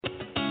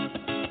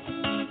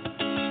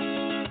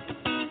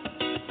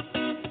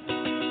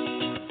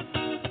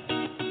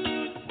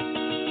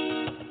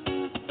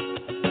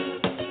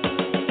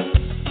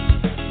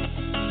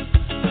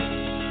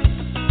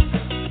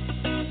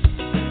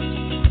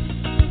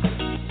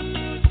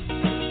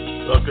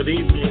Good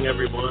evening,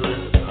 everyone.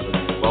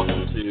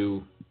 Welcome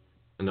to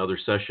another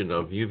session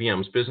of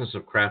UVM's Business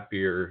of Craft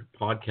Beer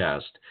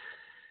podcast.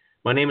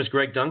 My name is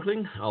Greg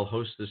Dunkling. I'll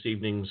host this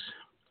evening's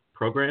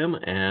program,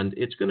 and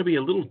it's going to be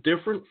a little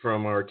different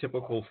from our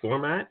typical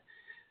format.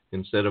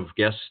 Instead of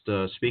guest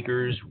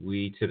speakers,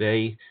 we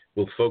today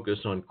will focus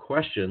on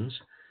questions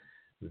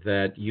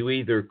that you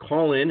either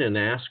call in and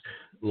ask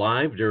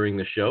live during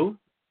the show,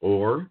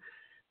 or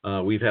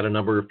we've had a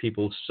number of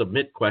people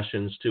submit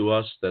questions to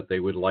us that they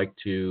would like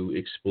to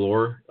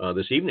explore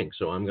this evening.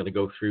 So I'm going to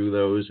go through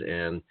those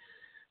and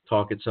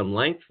talk at some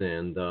length,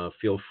 and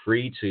feel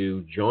free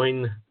to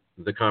join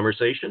the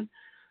conversation.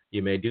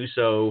 You may do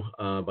so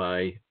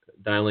by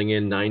dialing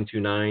in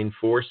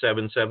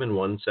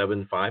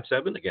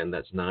 929-477-1757. Again,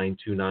 that's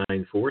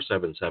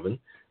 929-477-1757.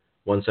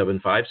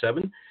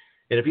 And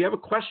if you have a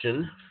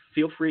question,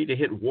 feel free to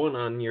hit 1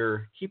 on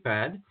your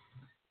keypad,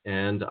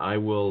 and I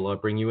will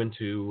bring you in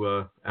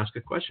to ask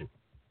a question.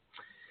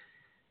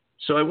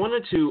 So I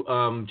wanted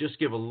to just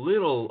give a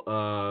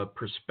little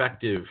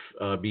perspective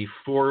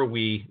before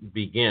we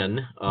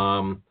begin.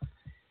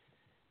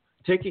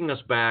 Taking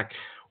us back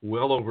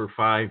well over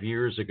 5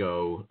 years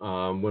ago,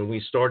 when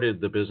we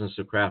started the Business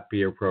of Craft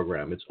Beer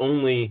program. It's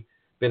only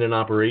been in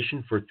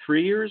operation for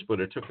 3 years, but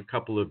it took a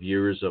couple of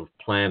years of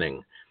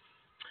planning.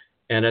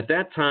 And at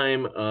that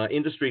time,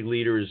 industry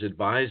leaders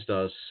advised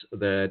us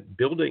that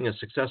building a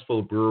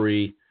successful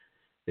brewery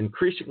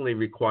increasingly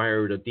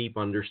required a deep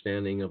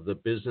understanding of the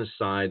business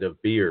side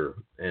of beer.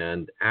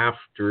 And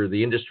after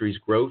the industry's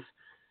growth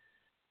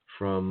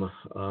from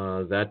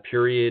that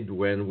period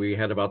when we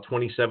had about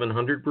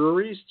 2,700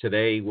 breweries,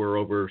 today we're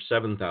over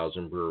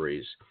 7,000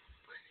 breweries.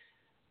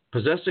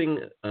 Possessing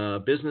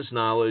business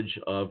knowledge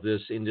of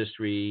this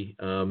industry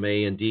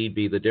may indeed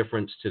be the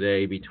difference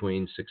today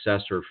between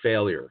success or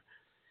failure.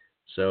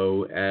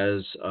 So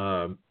as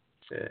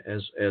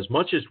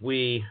much as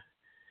we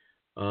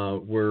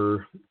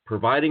were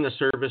providing a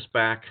service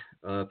back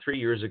 3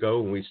 years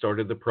ago when we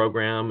started the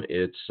program,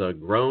 it's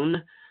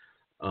grown,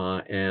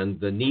 and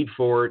the need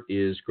for it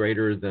is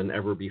greater than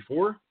ever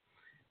before.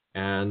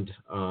 And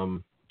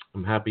I'm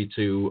happy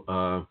to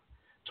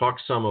talk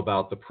some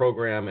about the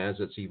program as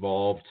it's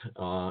evolved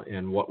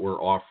and what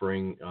we're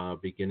offering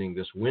beginning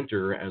this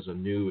winter as a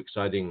new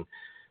exciting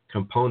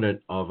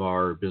component of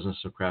our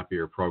Business of Craft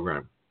Beer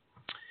program.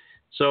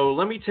 So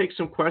let me take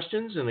some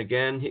questions, and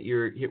again,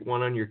 hit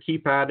 1 on your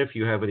keypad if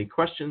you have any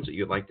questions that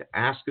you'd like to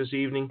ask this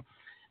evening,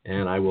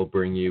 and I will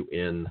bring you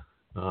in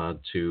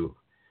to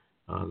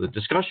the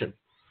discussion.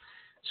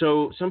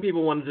 So some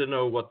people wanted to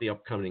know what the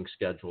upcoming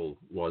schedule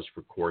was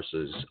for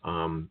courses.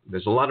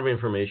 There's a lot of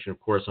information, of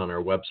course, on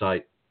our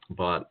website,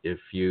 but if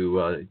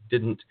you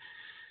didn't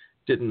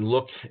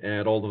look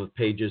at all of the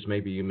pages,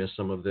 maybe you missed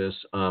some of this.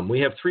 We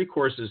have 3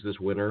 courses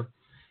this winter.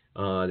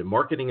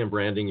 Marketing and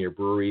branding your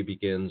brewery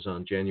begins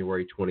on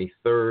January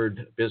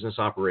 23rd, business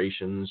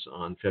operations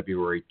on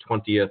February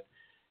 20th,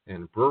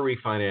 and brewery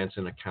finance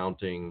and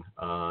accounting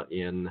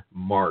in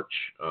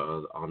March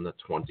on the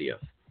 20th.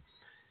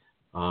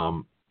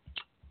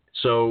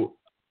 So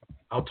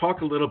I'll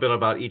talk a little bit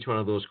about each one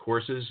of those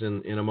courses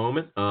in a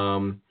moment,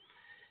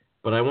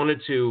 but I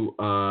wanted to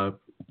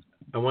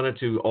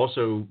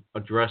also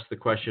address the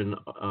question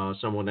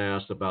someone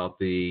asked about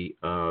the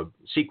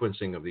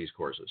sequencing of these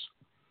courses.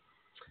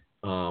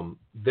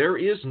 There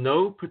is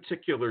no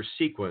particular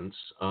sequence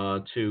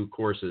to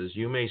courses.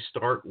 You may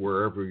start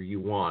wherever you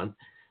want.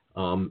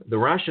 The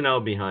rationale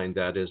behind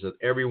that is that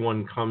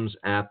everyone comes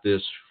at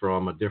this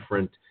from a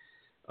different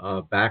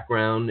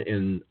background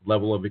and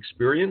level of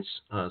experience.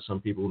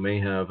 Some people may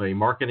have a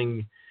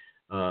marketing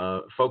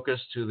focus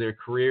to their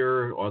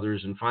career,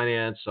 others in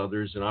finance,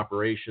 others in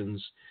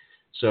operations.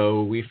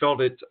 So we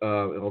felt it,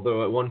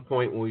 although at one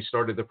point when we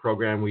started the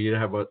program, we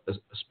have a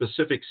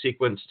specific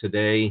sequence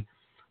today.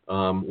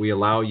 We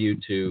allow you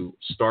to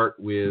start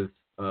with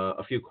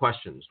a few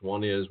questions.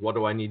 One is, what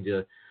do I need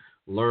to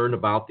learn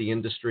about the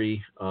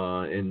industry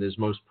and is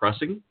most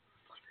pressing?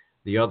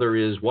 The other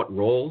is, what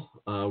role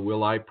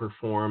will I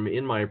perform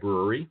in my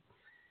brewery?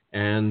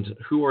 And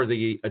who are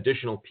the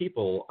additional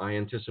people I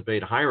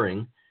anticipate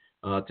hiring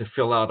to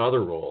fill out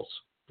other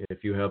roles?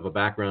 If you have a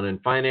background in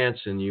finance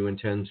and you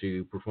intend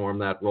to perform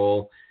that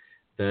role,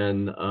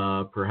 then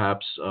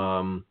perhaps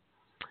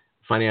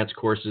finance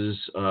courses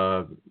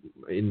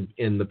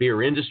in the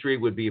beer industry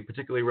would be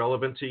particularly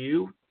relevant to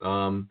you.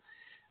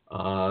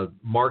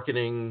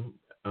 Marketing,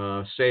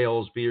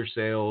 sales, beer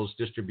sales,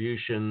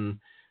 distribution,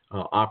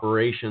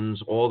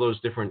 operations, all those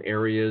different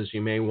areas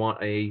you may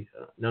want an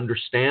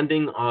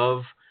understanding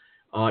of,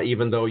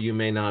 even though you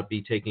may not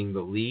be taking the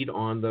lead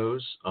on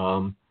those.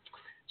 So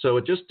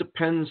it just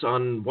depends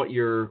on what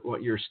your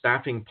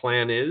staffing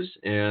plan is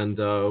and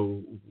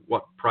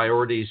what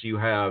priorities you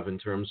have in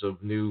terms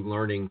of new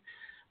learning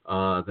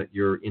that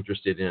you're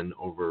interested in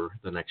over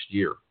the next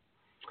year.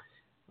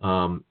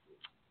 Someone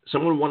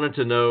wanted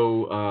to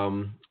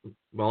know,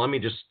 well, let me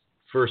just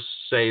first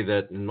say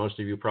that, and most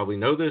of you probably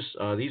know this,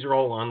 these are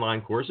all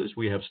online courses.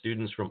 We have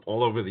students from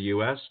all over the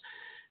U.S.,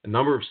 a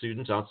number of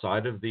students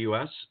outside of the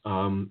U.S.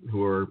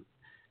 Who are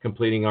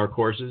completing our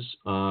courses.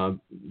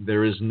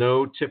 There is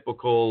no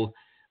typical,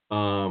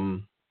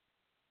 well,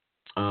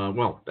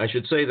 I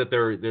should say that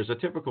there's a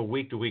typical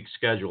week-to-week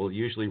schedule. It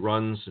usually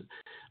runs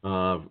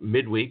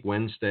midweek,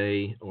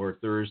 Wednesday or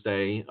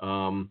Thursday,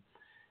 and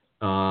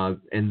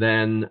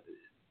then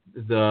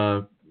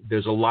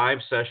there's a live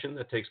session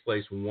that takes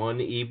place one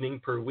evening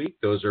per week.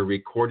 Those are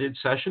recorded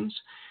sessions.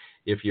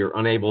 If you're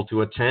unable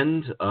to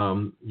attend,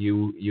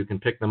 you can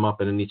pick them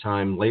up at any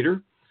time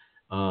later.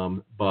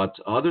 But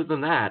other than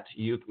that,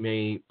 you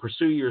may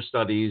pursue your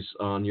studies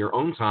on your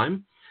own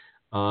time.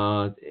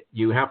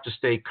 You have to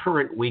stay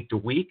current week to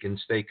week and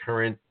stay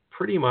current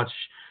pretty much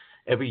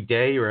every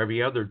day or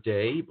every other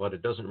day, but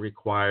it doesn't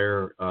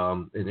require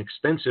an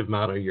extensive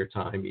amount of your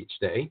time each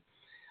day.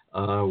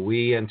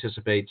 We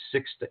anticipate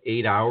 6 to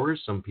 8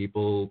 hours. Some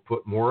people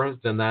put more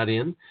than that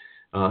in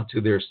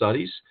to their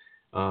studies.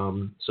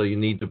 So you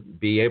need to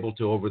be able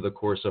to, over the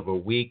course of a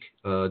week,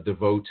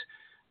 devote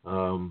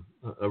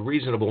a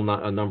reasonable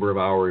number of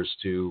hours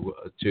to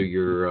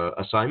your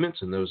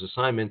assignments. And those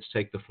assignments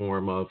take the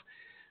form of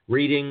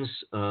readings,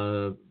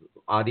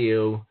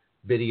 audio,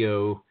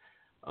 video,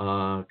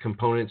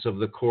 components of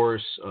the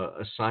course.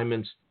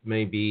 Assignments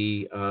may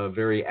be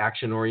very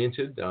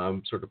action-oriented,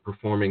 sort of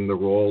performing the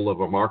role of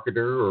a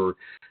marketer or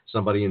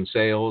somebody in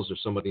sales or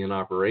somebody in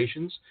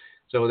operations.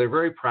 So they're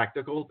very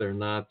practical. They're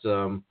not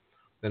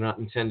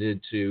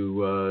intended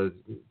to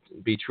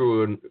be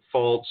true and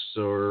false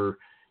or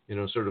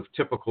sort of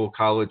typical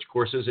college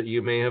courses that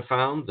you may have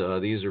found.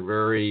 These are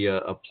very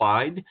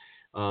applied,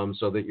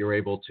 so that you're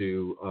able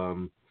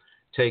to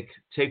take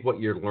what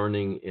you're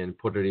learning and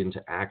put it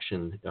into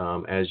action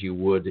as you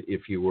would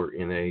if you were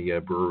in a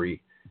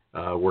brewery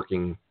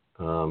working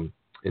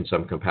in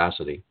some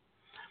capacity.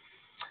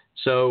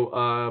 So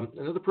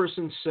another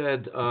person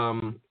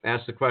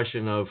asked the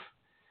question of,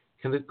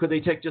 could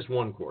they take just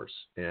one course?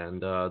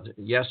 And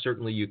yes,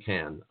 certainly you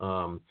can.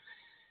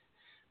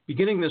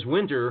 Beginning this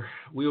winter,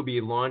 we'll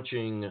be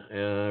launching,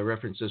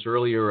 referenced this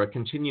earlier, a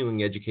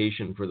continuing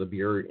education for the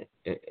beer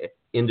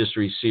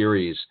industry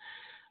series.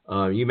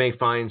 You may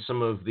find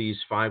some of these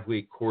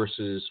 5-week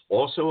courses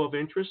also of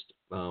interest.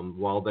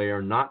 While they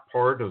are not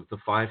part of the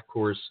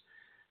 5-course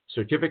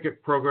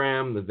certificate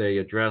program, they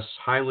address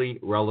highly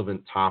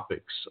relevant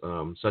topics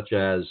such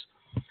as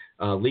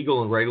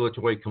legal and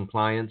regulatory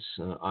compliance,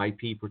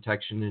 IP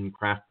protection in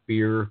craft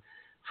beer,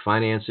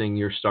 financing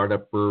your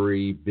startup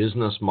brewery,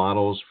 business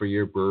models for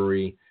your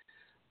brewery,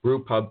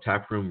 brew pub,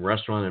 taproom,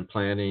 restaurant and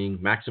planning,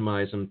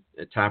 maximizing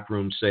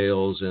taproom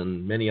sales,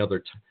 and many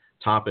other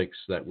topics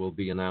that will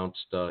be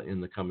announced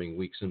in the coming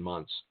weeks and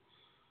months.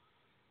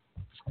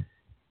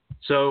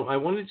 So I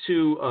wanted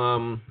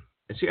to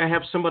see I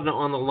have someone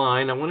on the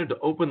line. I wanted to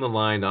open the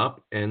line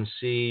up and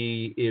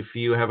see if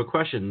you have a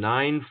question.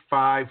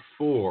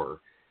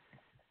 954.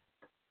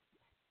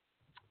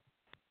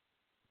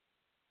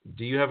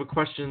 Do you have a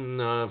question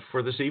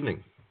for this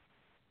evening?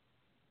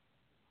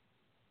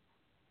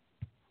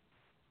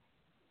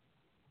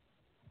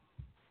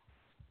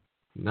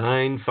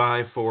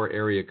 (954)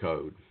 area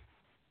code.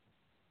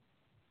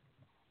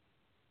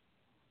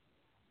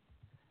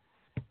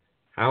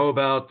 How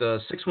about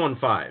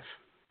 615?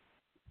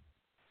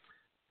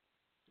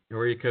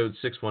 Area code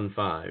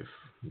 615.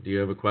 Do you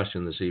have a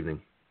question this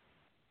evening?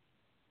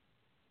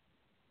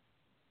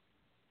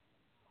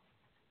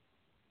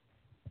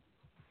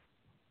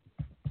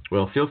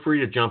 Well, feel free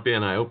to jump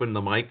in. I opened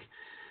the mic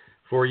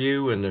for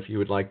you, and if you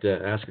would like to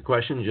ask a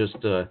question, just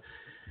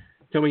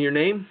tell me your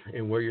name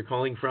and where you're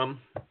calling from,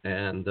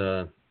 and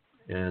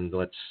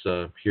let's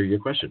hear your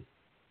question.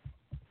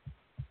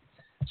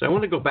 So I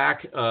want to go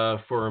back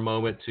for a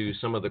moment to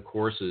some of the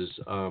courses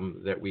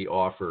that we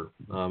offer.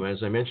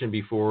 As I mentioned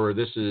before,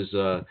 this is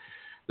the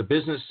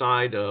business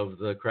side of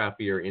the craft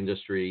beer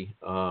industry,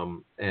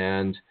 and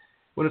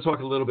I want to talk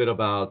a little bit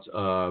about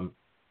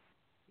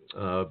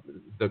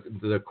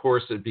the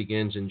course that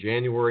begins in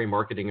January,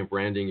 Marketing and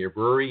Branding Your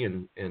Brewery,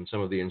 and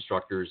some of the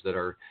instructors that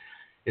are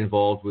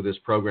involved with this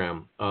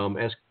program.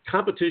 As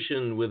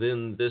competition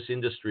within this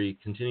industry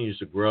continues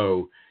to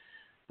grow,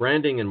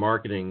 branding and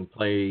marketing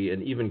play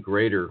an even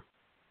greater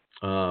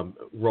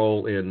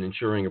role in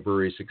ensuring a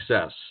brewery's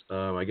success.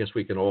 I guess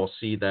we can all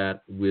see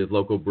that with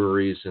local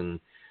breweries and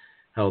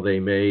how they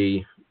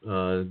may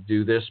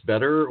do this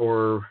better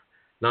or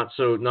not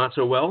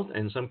so well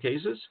in some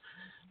cases.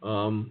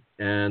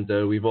 And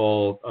we've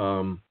all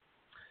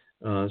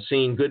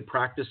seen good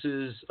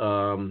practices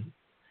in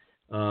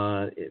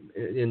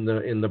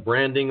the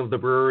branding of the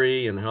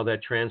brewery and how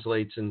that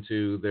translates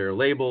into their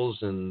labels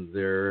and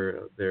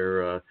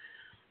their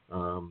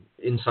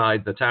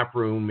inside the tap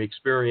room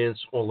experience,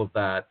 all of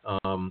that.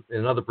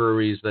 In other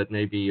breweries that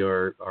maybe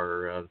are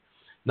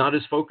not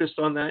as focused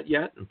on that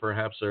yet, and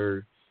perhaps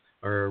are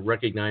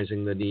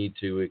recognizing the need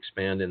to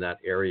expand in that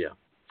area.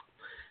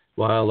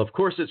 While of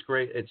course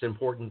it's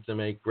important to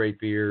make great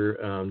beer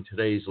in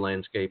today's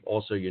landscape,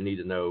 also you need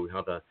to know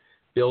how to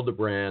build a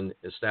brand,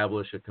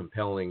 establish a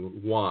compelling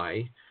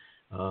why,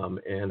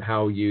 and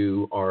how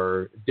you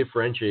are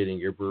differentiating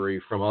your brewery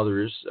from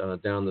others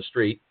down the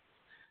street.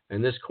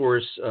 And this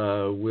course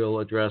will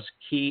address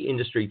key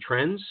industry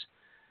trends,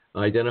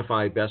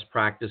 identify best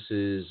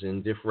practices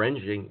in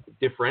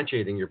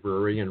differentiating your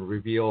brewery, and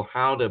reveal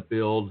how to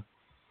build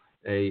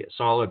a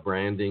solid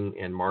branding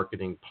and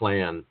marketing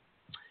plan.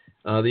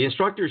 The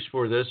instructors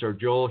for this are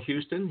Joel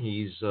Houston.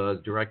 He's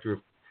Director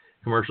of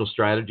Commercial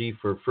Strategy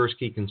for First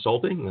Key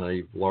Consulting,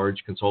 a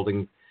large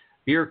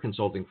beer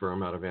consulting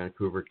firm out of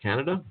Vancouver,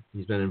 Canada.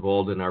 He's been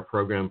involved in our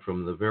program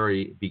from the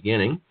very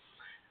beginning.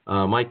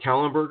 Mike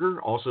Kallenberger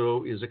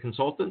also is a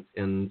consultant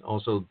and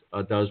also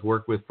does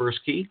work with First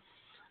Key.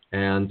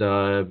 And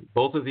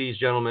both of these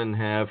gentlemen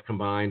have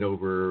combined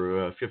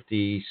over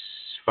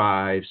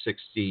 55,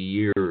 60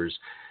 years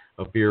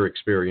of beer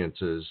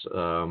experiences.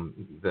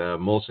 The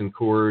Molson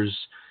Coors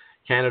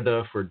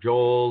Canada for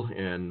Joel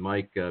and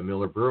Mike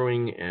Miller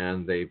Brewing,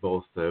 and they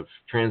both have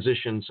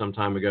transitioned some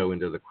time ago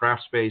into the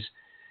craft space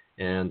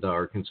and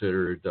are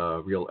considered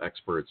real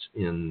experts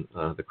in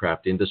the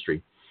craft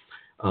industry.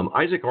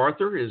 Isaac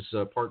Arthur is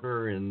a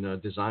partner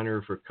and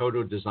designer for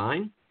Kodo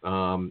Design.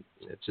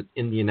 It's an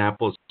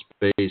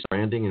Indianapolis-based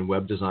branding and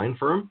web design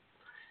firm.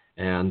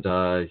 And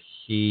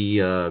he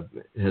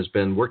has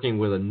been working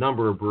with a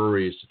number of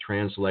breweries to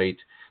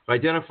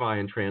identify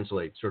and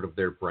translate sort of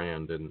their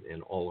brand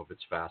in all of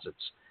its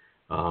facets.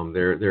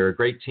 They're a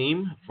great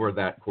team for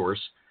that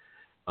course.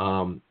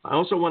 I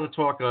also want to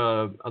talk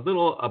a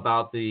little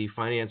about the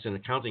finance and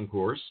accounting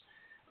course.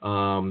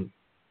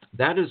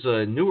 That is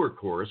a newer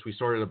course. We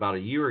started about a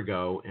year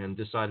ago and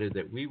decided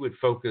that we would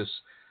focus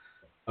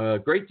a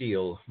great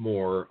deal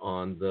more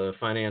on the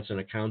finance and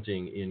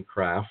accounting in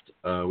craft.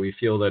 We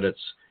feel that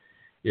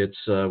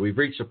we've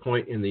reached a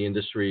point in the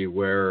industry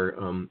where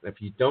if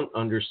you don't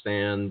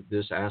understand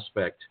this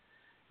aspect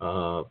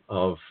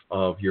of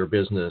your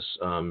business,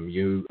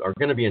 you are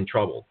going to be in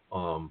trouble,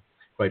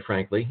 quite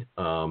frankly.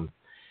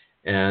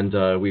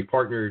 And we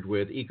partnered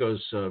with Ecos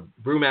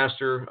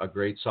Brewmaster, a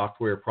great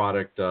software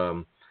product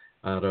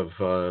out of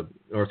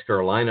North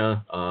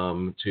Carolina,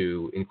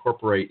 to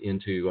incorporate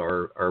into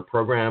our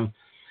program.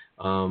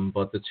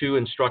 But the two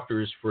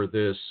instructors for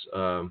this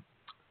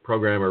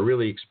program are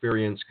really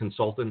experienced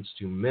consultants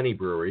to many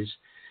breweries.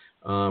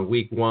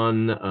 Week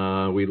one,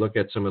 we look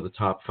at some of the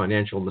top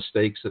financial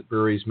mistakes that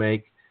breweries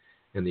make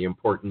and the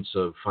importance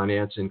of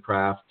finance in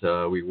craft.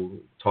 We will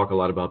talk a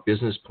lot about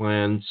business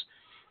plans,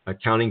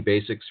 accounting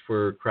basics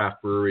for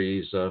craft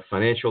breweries,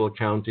 financial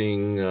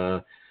accounting,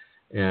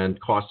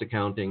 and cost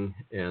accounting,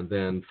 and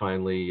then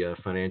finally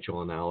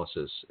financial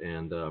analysis.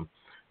 And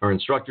our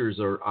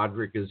instructors are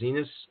Audrey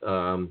Gazinas,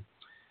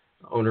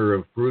 owner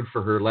of Brewed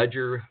for Her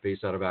Ledger,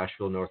 based out of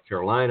Asheville, North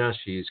Carolina.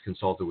 She's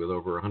consulted with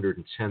over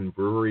 110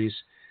 breweries.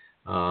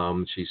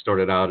 She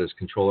started out as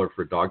controller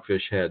for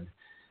Dogfish Head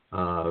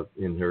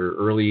in her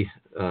early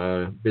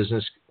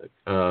business,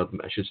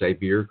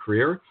 beer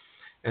career.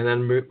 And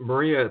then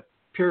Maria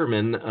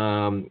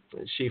Pierman,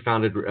 she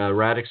founded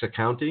Radix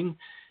Accounting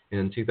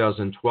in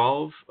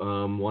 2012.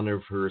 One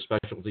of her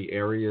specialty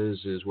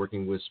areas is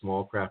working with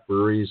small craft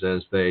breweries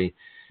as they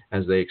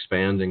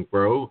expand and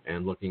grow,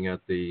 and looking at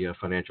the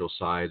financial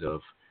side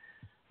of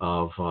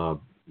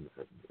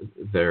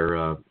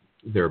their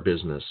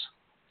business.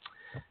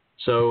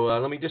 So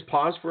let me just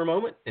pause for a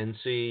moment and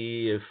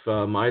see if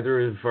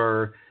either of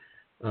our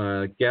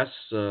guests,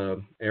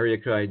 area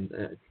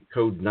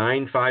code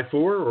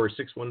 954 or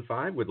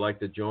 615, would like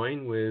to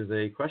join with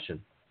a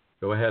question.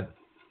 Go ahead.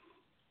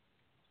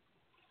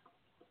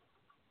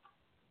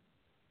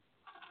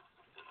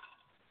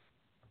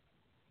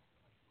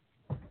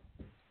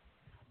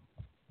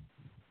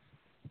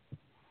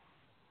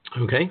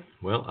 Okay,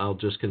 well, I'll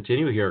just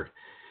continue here.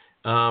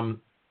 I'll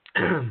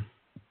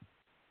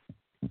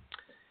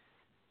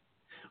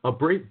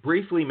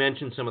briefly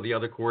mention some of the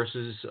other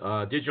courses.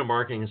 Digital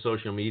marketing and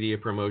social media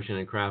promotion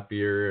in craft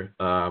beer.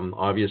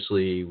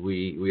 Obviously,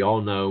 we all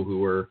know,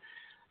 who are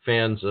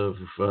fans of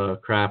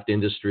craft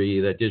industry,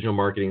 that digital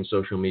marketing and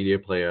social media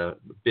play a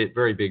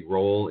very big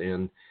role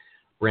in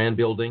brand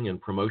building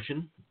and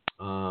promotion.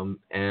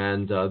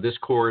 And this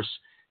course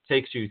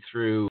takes you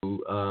through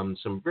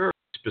some very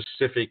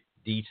specific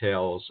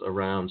details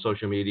around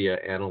social media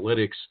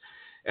analytics,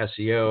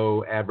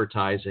 SEO,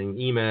 advertising,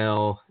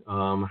 email,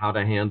 how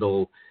to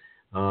handle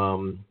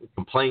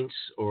complaints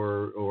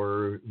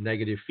or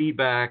negative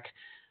feedback.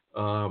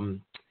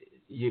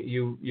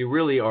 You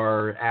really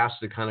are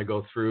asked to kind of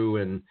go through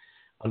and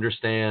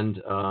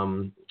understand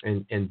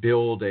and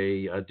build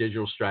a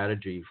digital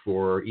strategy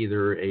for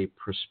either a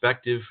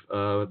prospective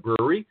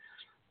brewery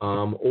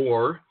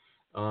or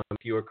if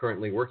you are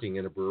currently working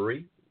in a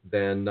brewery,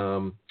 then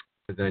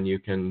you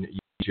can use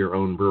your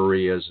own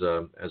brewery as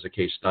a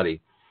case study.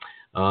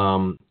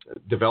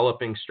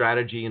 Developing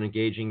strategy and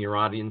engaging your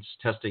audience,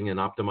 testing and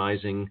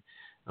optimizing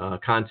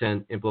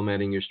content,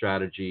 implementing your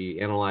strategy,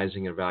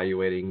 analyzing and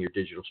evaluating your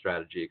digital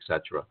strategy,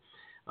 etc.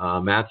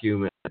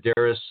 Matthew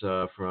Medeiros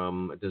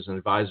is an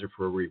advisor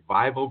for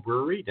Revival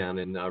Brewery down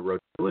in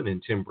Rhode Island,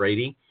 and Tim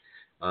Brady.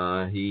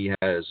 He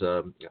has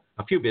a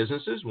few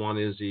businesses. One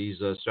is he's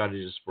a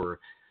strategist for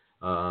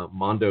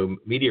Mondo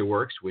Media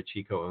Works, which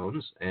he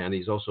co-owns, and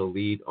he's also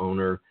lead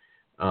owner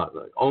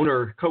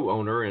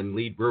co-owner, and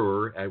lead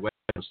brewer at West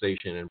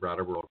Station in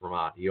Brattleboro,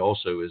 Vermont. He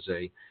also is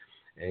a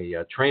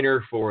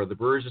trainer for the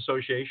Brewers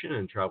Association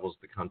and travels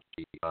the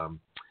country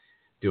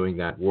doing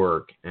that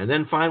work. And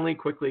then finally,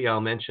 quickly,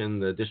 I'll mention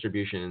the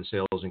distribution and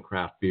sales in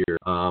craft beer.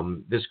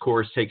 This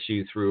course takes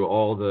you through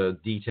all the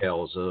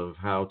details of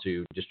how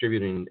to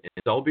distribute and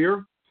sell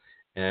beer.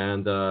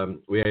 And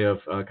we have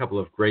a couple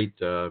of great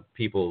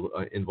people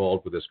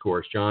involved with this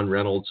course. John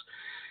Reynolds,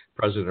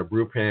 president of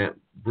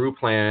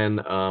Brewplan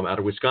out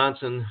of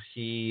Wisconsin.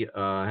 He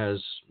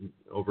has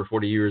over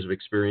 40 years of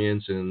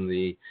experience in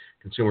the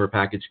consumer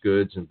packaged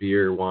goods and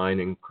beer,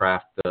 wine, and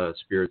craft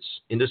spirits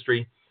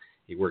industry.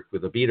 He worked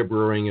with Abita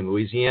Brewing in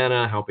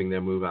Louisiana, helping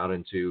them move out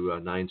into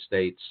 9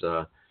 states,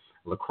 La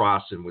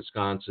Crosse in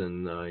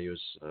Wisconsin. He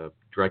was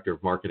director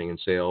of marketing and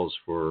sales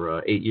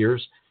for 8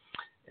 years.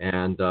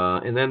 And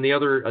then the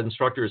other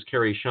instructor is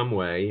Carrie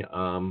Shumway,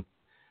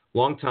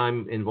 long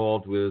time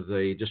involved with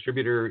a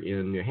distributor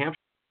in New Hampshire,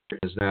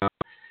 is now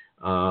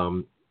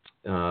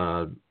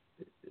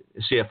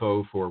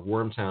CFO for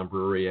Wormtown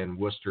Brewery in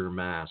Worcester,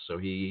 Mass. So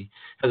he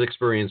has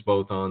experience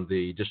both on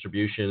the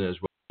distribution as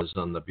well as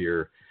on the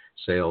beer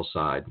sales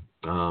side.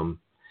 And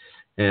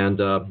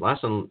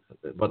last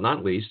but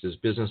not least is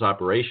business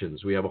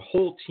operations. We have a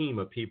whole team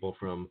of people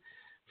from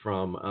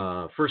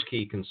First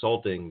Key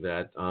Consulting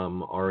that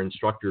are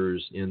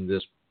instructors in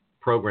this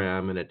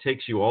program, and it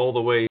takes you all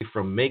the way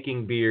from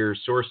making beer,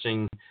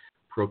 sourcing,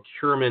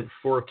 procurement,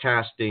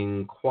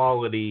 forecasting,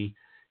 quality,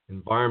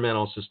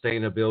 environmental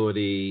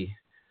sustainability,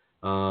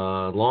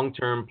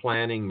 long-term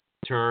planning,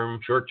 midterm,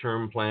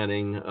 short-term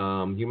planning,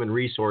 human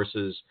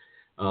resources.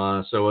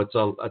 So it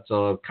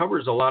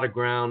covers a lot of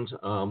ground.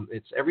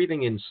 It's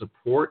everything in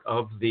support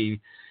of the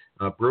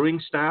brewing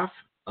staff,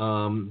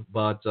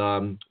 but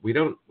we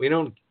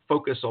don't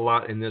focus a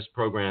lot in this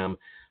program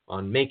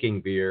on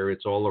making beer.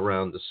 It's all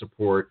around the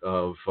support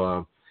of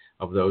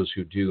those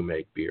who do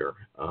make beer.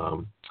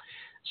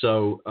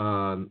 So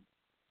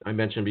I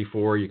mentioned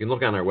before, you can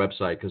look on our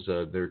website because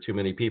there are too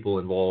many people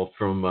involved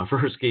from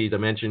First Key to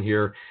mention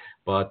here.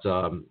 But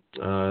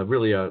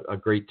really a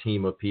great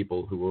team of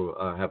people who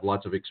have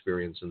lots of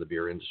experience in the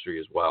beer industry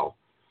as well.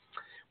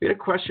 We had a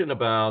question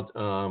about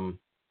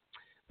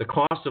the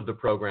cost of the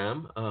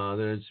program.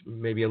 There's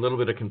maybe a little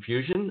bit of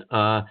confusion.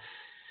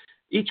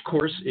 Each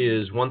course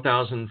is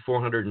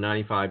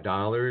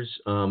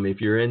 $1,495.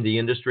 If you're in the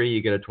industry,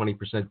 you get a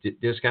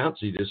 20% discount,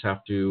 so you just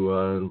have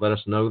to let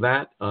us know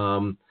that.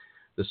 The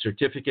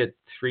certificate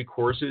 3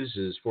 courses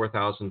is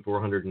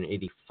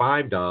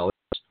 $4,485.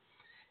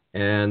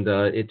 And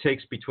it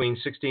takes between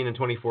 16 and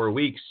 24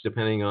 weeks,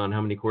 depending on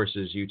how many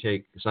courses you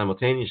take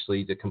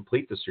simultaneously to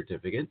complete the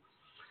certificate.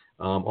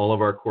 All of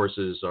our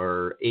courses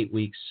are 8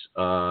 weeks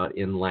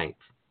in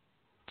length.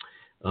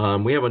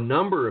 We have a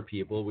number of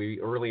people. We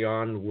early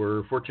on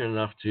were fortunate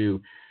enough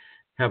to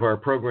have our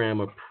program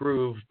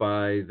approved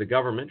by the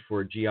government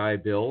for GI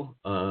Bill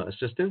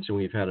assistance, and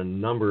we've had a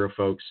number of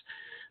folks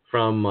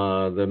from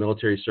the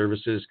military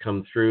services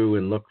come through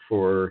and look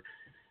for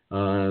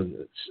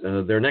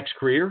their next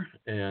career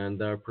and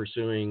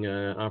pursuing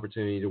an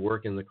opportunity to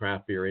work in the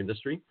craft beer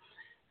industry.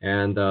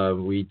 And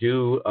we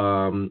do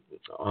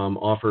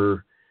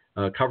offer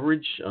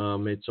coverage.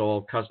 It's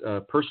all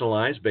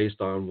personalized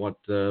based on what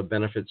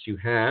benefits you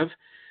have.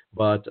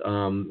 But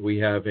we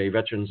have a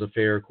Veterans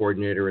Affairs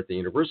coordinator at the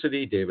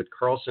university, David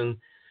Carlson,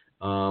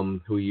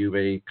 who you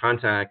may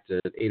contact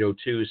at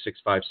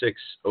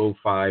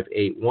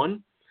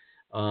 802-656-0581.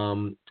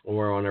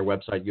 Or on our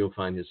website, you'll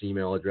find his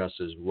email address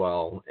as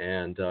well.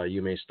 And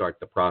you may start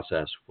the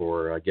process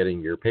for getting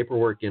your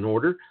paperwork in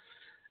order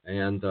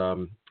and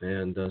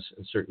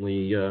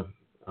certainly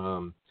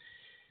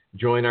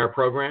join our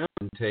program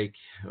and take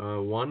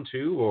 1,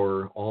 2,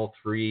 or all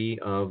 3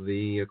 of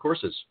the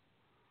courses.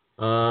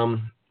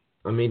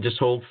 Let me just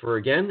hold for,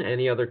 again,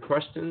 any other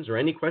questions or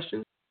any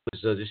questions.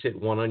 Just hit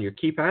 1 on your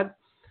keypad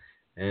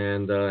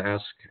and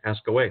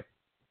ask away.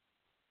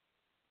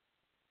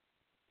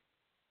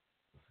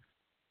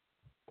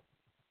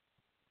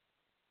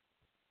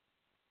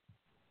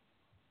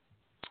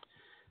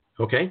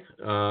 Okay.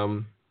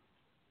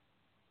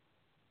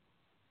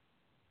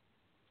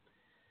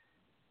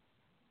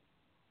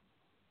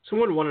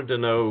 Someone wanted to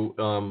know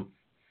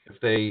if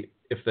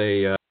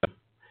they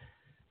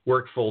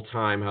work full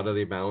time, how do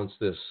they balance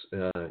this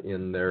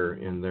in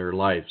their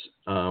lives?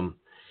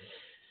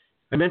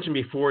 I mentioned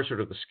before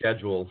sort of the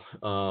schedule.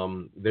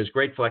 There's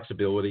great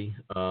flexibility.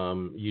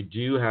 You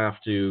do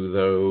have to,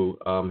 though,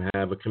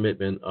 have a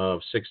commitment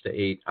of 6 to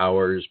 8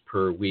 hours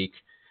per week.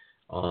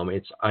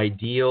 It's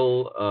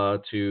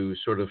ideal to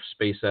sort of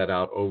space that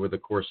out over the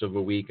course of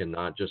a week and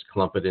not just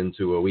clump it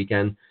into a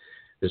weekend.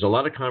 There's a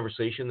lot of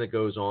conversation that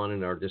goes on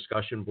in our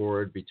discussion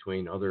board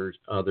between other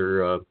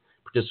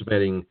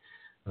participating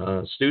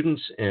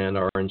students and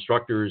our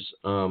instructors.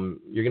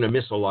 You're going to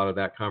miss a lot of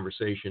that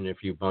conversation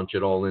if you bunch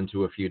it all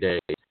into a few days.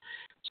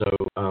 So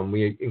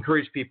we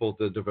encourage people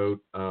to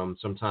devote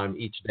some time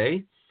each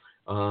day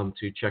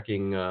to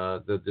checking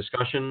the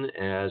discussion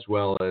as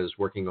well as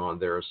working on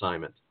their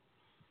assignment.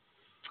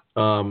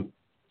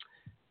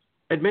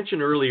 I'd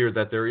mentioned earlier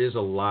that there is a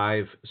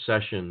live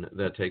session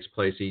that takes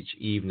place each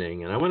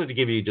evening, and I wanted to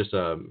give you just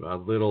a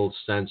little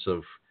sense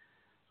of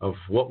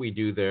what we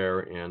do there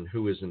and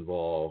who is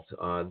involved.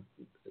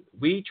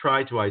 We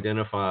try to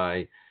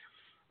identify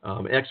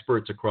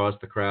experts across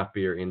the craft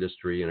beer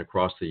industry and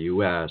across the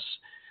U.S.,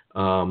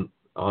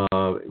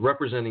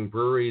 representing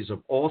breweries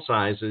of all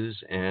sizes,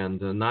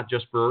 and not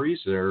just breweries.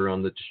 They're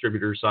on the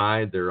distributor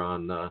side. They're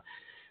on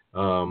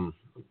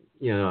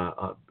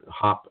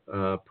hop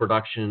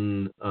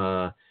production,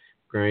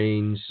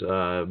 grains.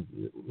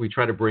 We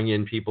try to bring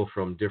in people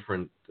from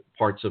different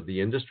parts of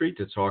the industry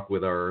to talk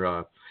with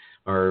our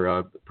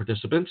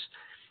participants.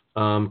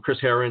 Chris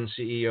Herron,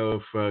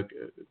 CEO of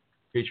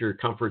Creature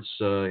Comforts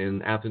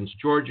in Athens,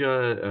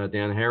 Georgia.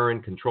 Dan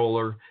Herron,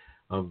 controller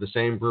of the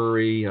same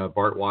brewery.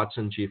 Bart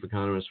Watson, chief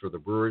economist for the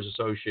Brewers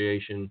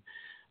Association.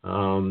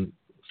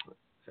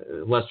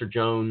 Lester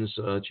Jones,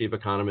 chief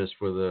economist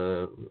for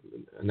the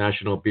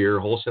National Beer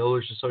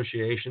Wholesalers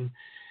Association.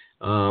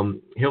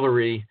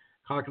 Hillary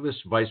Cockless,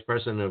 vice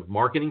president of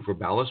marketing for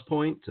Ballast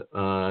Point.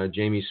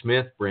 Jamie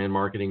Smith, brand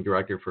marketing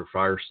director for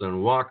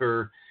Firestone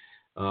Walker.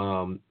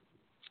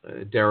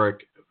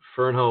 Derek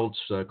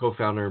Fernholtz,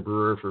 co-founder and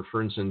brewer for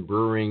Fernson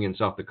Brewing in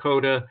South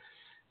Dakota.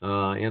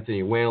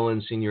 Anthony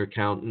Whalen, senior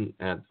accountant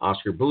at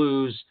Oscar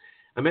Blues.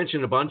 I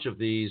mentioned a bunch of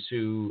these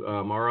who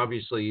are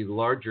obviously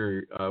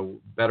larger,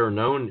 better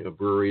known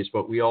breweries,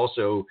 but we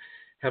also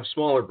have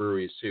smaller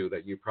breweries too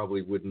that you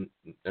probably wouldn't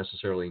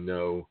necessarily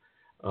know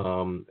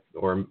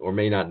or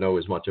may not know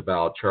as much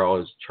about.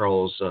 Charles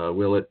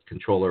Willett,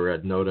 controller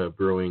at Noda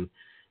Brewing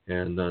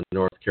in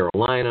North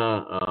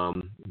Carolina.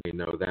 We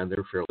know that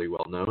they're fairly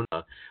well known.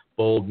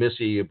 Bold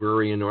Missy, a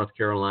brewery in North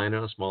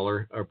Carolina, a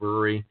smaller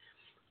brewery.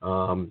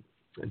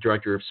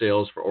 Director of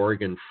sales for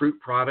Oregon Fruit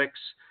Products.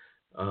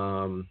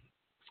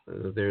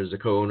 There's a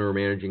co-owner or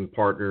managing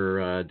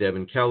partner,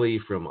 Devin Kelly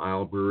from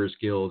Isle Brewers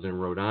Guild in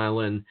Rhode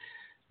Island.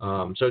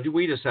 So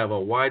we just have a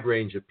wide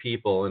range of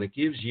people, and it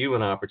gives you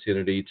an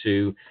opportunity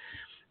to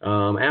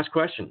ask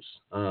questions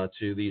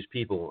to these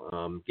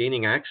people.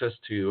 Gaining access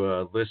to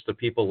a list of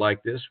people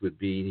like this would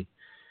be,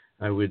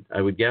 I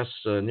would guess,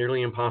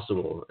 nearly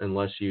impossible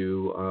unless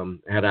you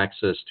had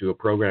access to a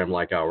program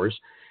like ours.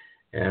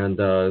 And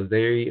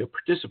they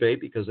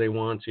participate because they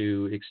want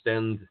to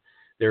extend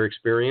their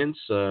experience,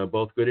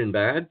 both good and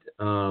bad,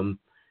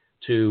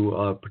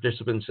 to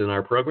participants in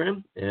our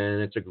program.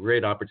 And it's a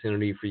great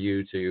opportunity for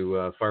you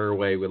to fire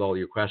away with all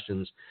your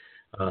questions.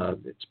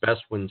 It's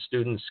best when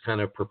students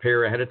kind of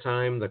prepare ahead of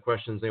time the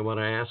questions they want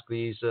to ask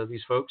these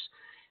folks,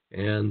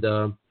 and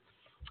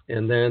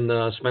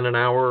then spend an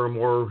hour or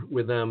more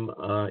with them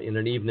in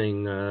an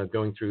evening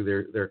going through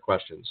their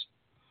questions.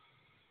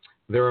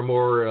 There are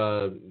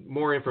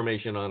more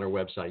information on our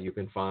website. You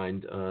can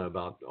find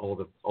about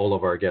all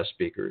of our guest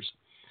speakers.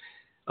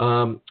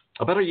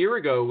 About a year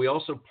ago, we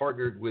also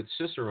partnered with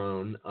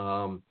Cicerone.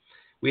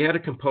 We had a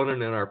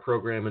component in our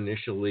program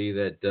initially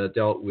that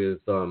dealt with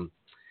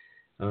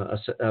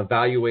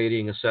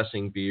evaluating,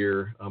 assessing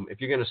beer.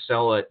 If you're going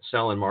to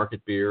sell and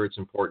market beer, it's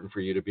important for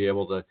you to be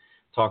able to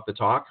talk the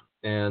talk.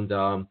 And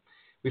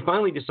we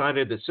finally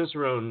decided that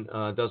Cicerone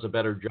does a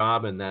better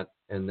job in that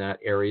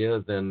area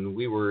than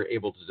we were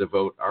able to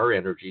devote our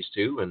energies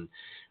to, and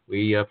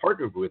we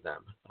partnered with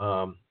them.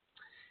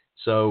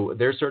 So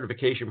their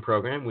certification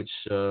program, which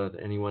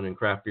anyone in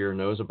craft beer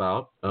knows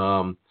about,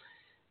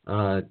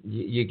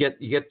 you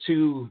get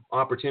two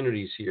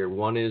opportunities here.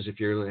 One is if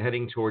you're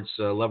heading towards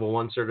level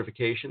 1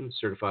 certification,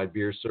 certified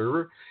beer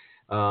server,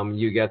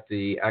 you get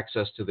the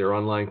access to their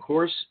online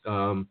course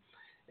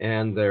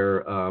and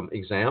their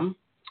exam.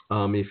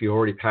 If you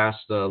already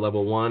passed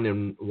level 1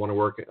 and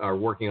are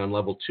working on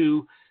level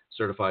 2,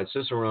 certified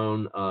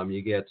Cicerone,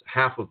 you get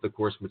half of the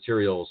course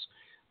materials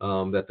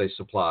that they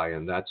supply,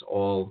 and that's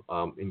all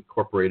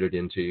incorporated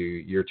into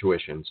your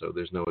tuition, so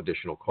there's no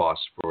additional cost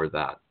for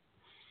that.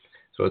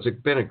 So it's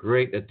been a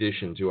great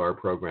addition to our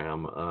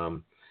program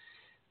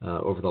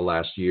over the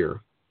last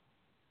year.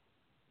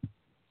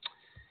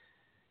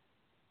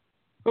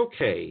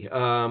 Okay,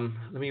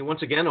 let me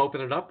once again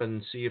open it up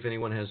and see if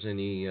anyone has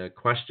any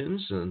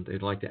questions and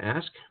they'd like to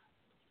ask.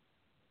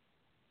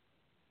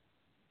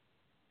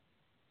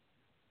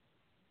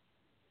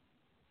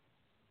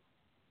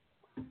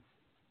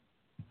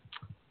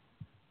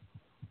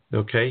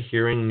 Okay,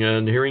 hearing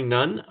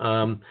none.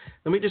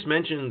 Let me just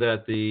mention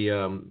that the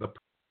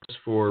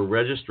process for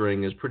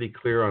registering is pretty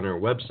clear on our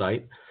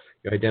website.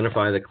 You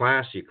identify the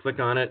class, you click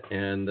on it,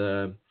 and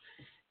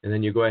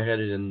then you go ahead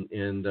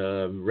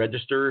and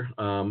register.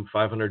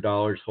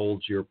 $500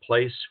 holds your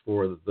place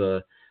for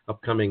the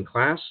upcoming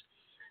class.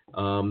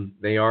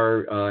 They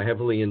are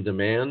heavily in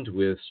demand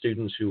with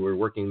students who are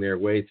working their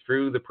way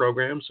through the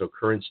program, so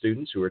current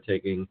students who are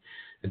taking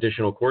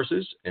additional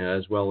courses,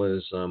 as well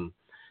as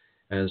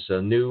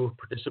new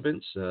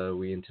participants.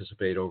 We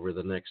anticipate over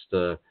the next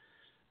 4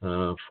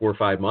 or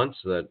 5 months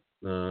that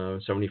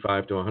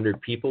 75 to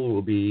 100 people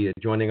will be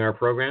joining our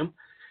program.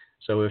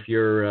 So if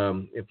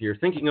you're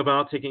thinking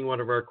about taking one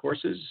of our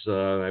courses,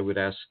 I would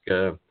ask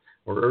or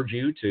urge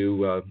you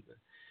to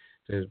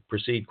to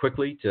proceed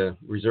quickly to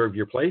reserve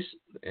your place.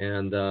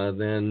 And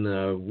then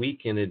a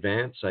week in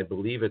advance, I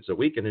believe it's a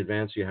week in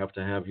advance, you have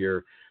to have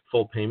your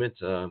full payment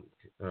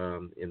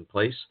in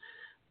place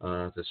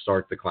to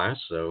start the class.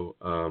 So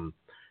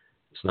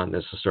it's not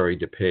necessary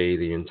to pay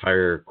the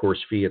entire course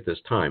fee at this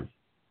time.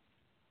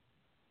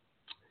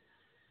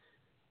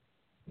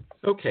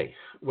 Okay,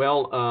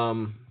 well,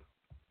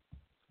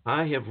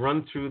 I have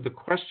run through the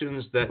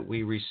questions that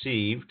we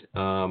received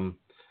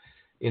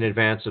in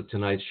advance of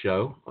tonight's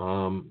show.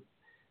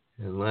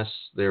 Unless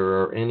there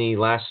are any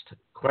last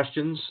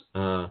questions,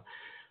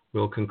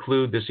 we'll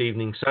conclude this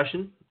evening's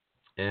session,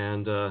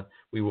 and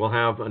we will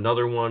have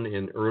another one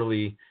in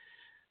early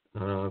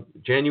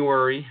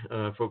January,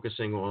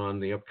 focusing on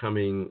the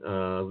upcoming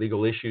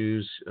legal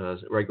issues,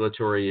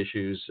 regulatory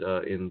issues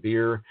in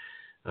beer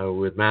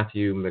with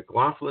Matthew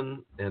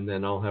McLaughlin, and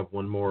then I'll have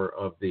one more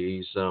of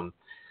these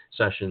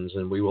sessions,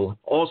 and we will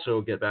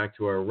also get back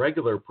to our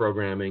regular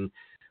programming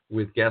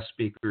with guest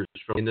speakers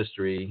from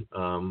industry,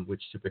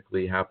 which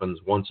typically happens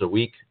once a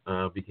week,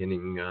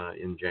 beginning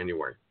in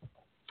January.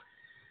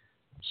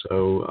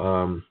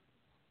 So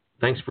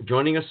thanks for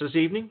joining us this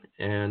evening,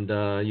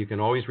 and you can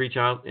always reach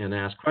out and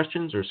ask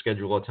questions or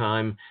schedule a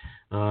time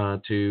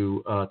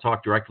to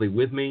talk directly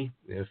with me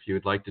if you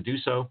would like to do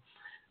so.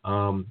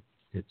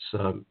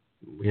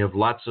 We have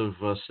lots of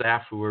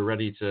staff who are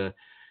ready to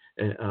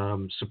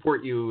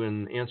support you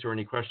and answer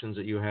any questions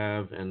that you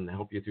have and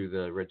help you through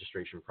the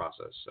registration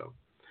process.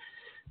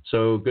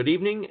 So good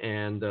evening,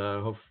 and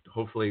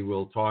hopefully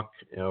we'll talk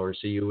or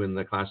see you in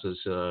the classes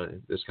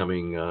this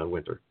coming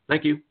winter.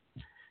 Thank you,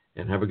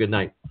 and have a good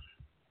night.